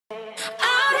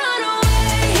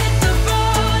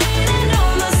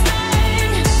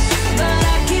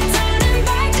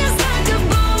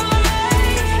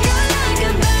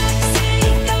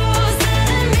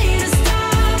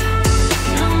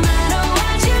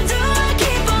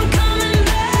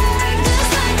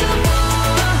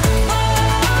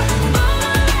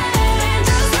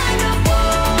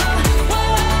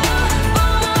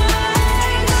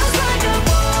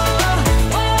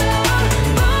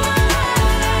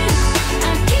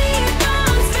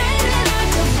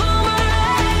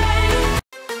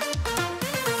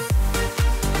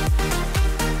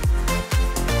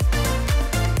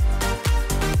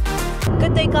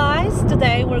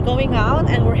heading out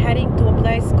and we're heading to a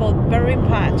place called Berry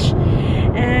Patch,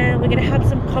 and we're gonna have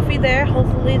some coffee there.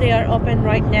 Hopefully they are open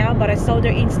right now, but I saw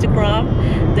their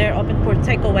Instagram, they're open for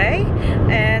takeaway,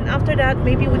 and after that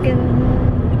maybe we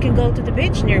can go to the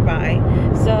beach nearby.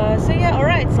 So yeah, all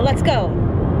right, so let's go.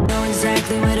 Know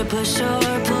exactly where to push or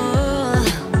pull,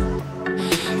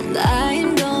 and I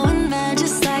am going mad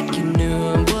just like you knew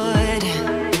I would.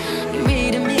 You're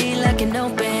reading me like an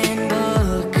open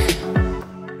book.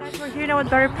 Guys, we're here now at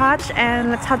Berry Patch and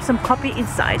let's have some coffee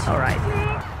inside. All right.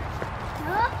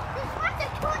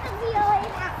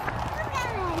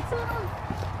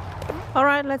 All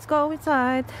right, let's go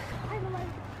inside.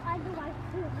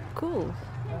 Cool.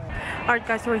 Alright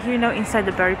guys, we're here now inside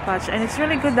the Berry Patch, and it's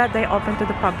really good that they open to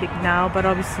the public now, but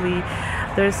obviously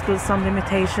there's still some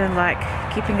limitation like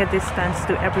keeping a distance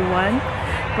to everyone.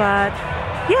 But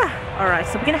yeah, alright,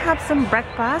 so we're gonna have some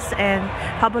breakfast and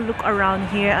have a look around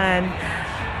here, and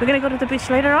we're gonna go to the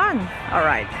beach later on.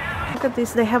 Alright, look at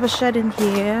this, they have a shed in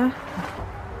here.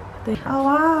 Oh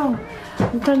wow,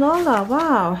 granola,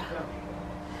 wow.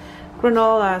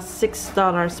 Granola, $6.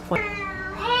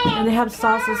 And they have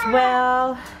sauce as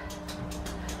well.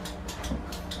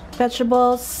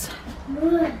 Vegetables.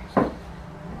 We're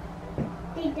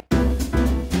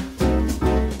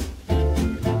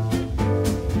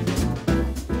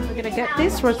gonna get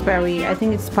this raspberry. I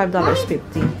think it's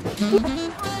 $5.50.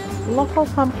 Local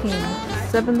pumpkin,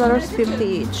 $7.50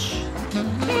 each.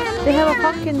 They have a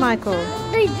pumpkin, Michael.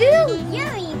 They do.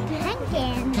 Yummy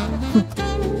pumpkin.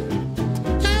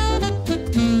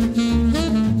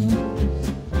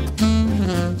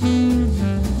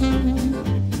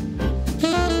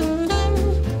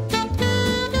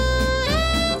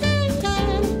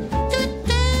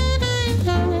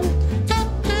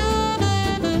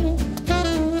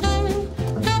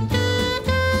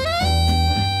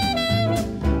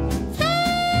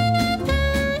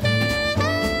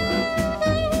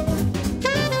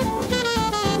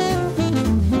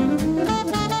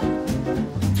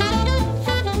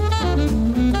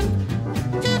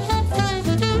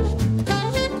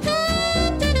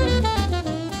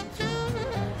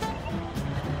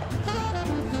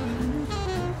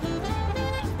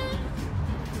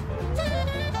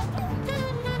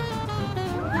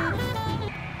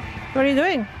 What are you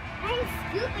doing? I'm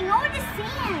scooping all the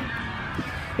sand.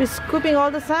 You're scooping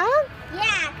all the sand?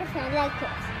 Yeah, because I like it.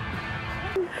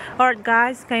 Alright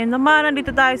guys, ngayon naman nandito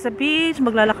tayo sa beach.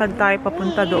 Maglalakad tayo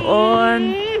papunta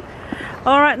doon.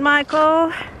 Alright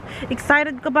Michael,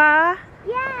 excited ka ba?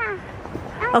 Yeah.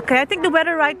 Okay, I think the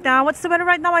weather right now, what's the weather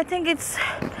right now? I think it's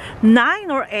 9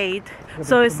 or 8.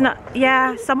 So it's not,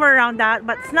 yeah, somewhere around that,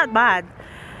 but it's not bad.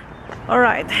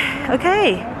 Alright,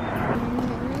 okay.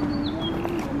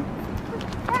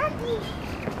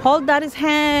 Hold Daddy's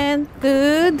hand.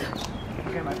 Good.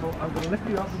 Okay, Michael, I'm going to lift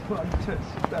you up and put on your tits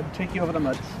and take you over the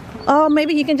muds. Oh,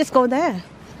 maybe he can just go there.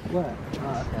 Where?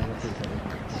 Oh, okay, let's see.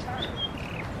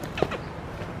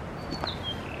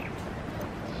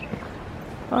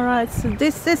 Alright, so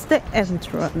this is the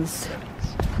entrance.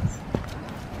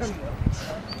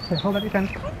 Okay, hold up your hand.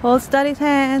 Hold Daddy's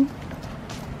hand.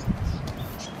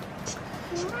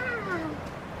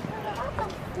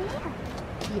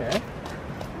 Yeah.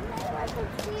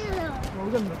 Well,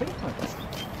 we're going to the beach, Michael.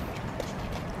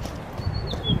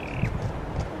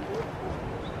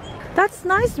 That's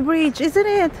nice bridge, isn't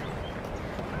it?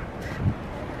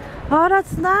 Oh,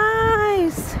 that's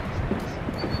nice.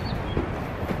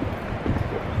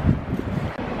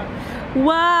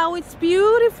 Wow, it's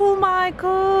beautiful,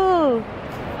 Michael.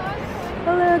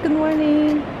 Hello, good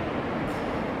morning.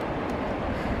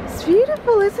 It's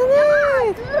beautiful, isn't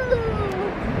it?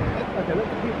 Okay, let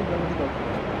the people go with the dog.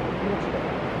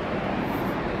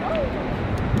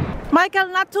 Michael,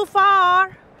 not too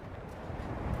far.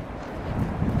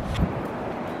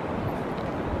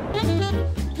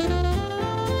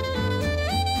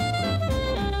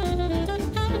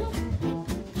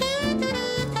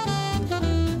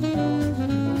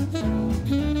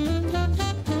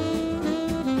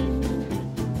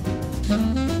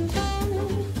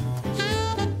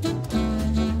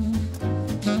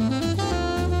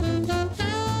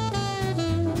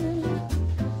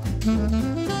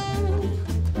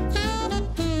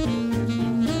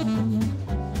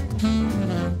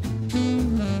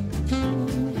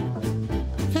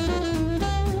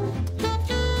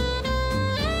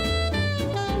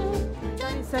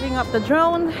 Setting up the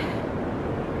drone.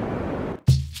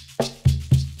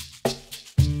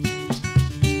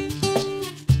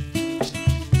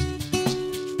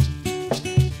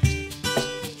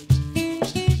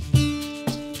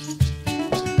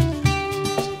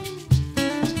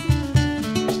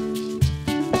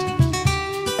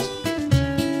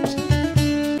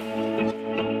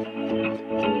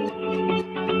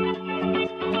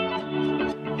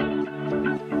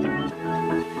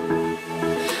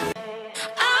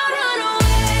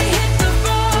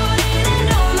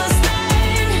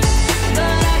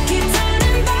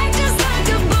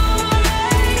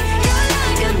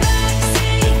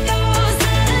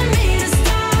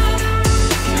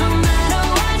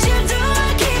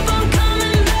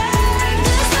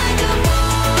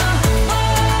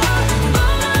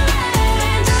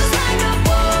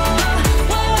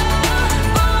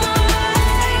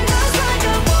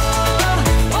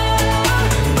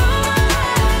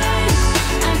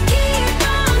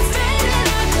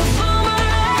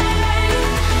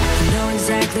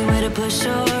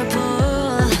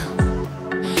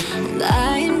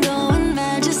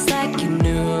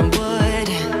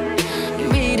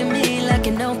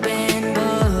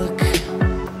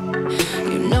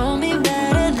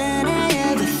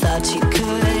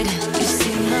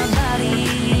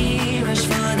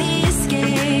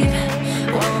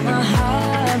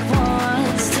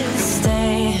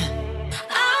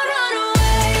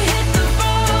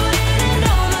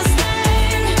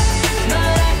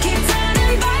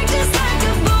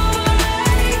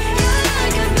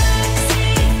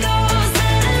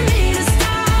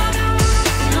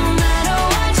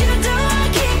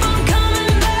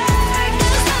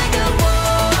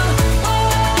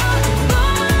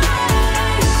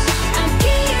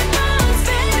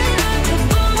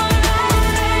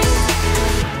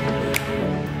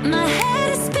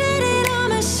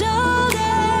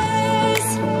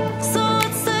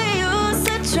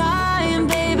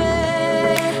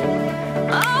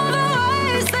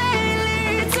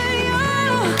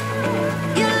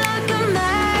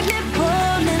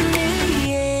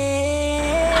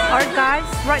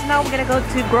 right now we're gonna go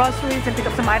to groceries and pick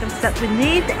up some items that we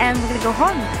need, and we're gonna go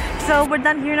home. So we're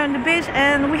done here on the beach,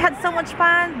 and we had so much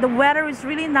fun. The weather is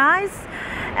really nice,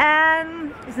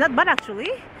 and it's not bad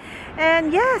actually.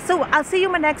 And yeah, so I'll see you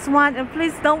in my next one, and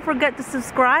please don't forget to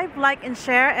subscribe, like, and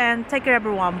share, and take care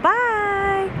everyone. Bye.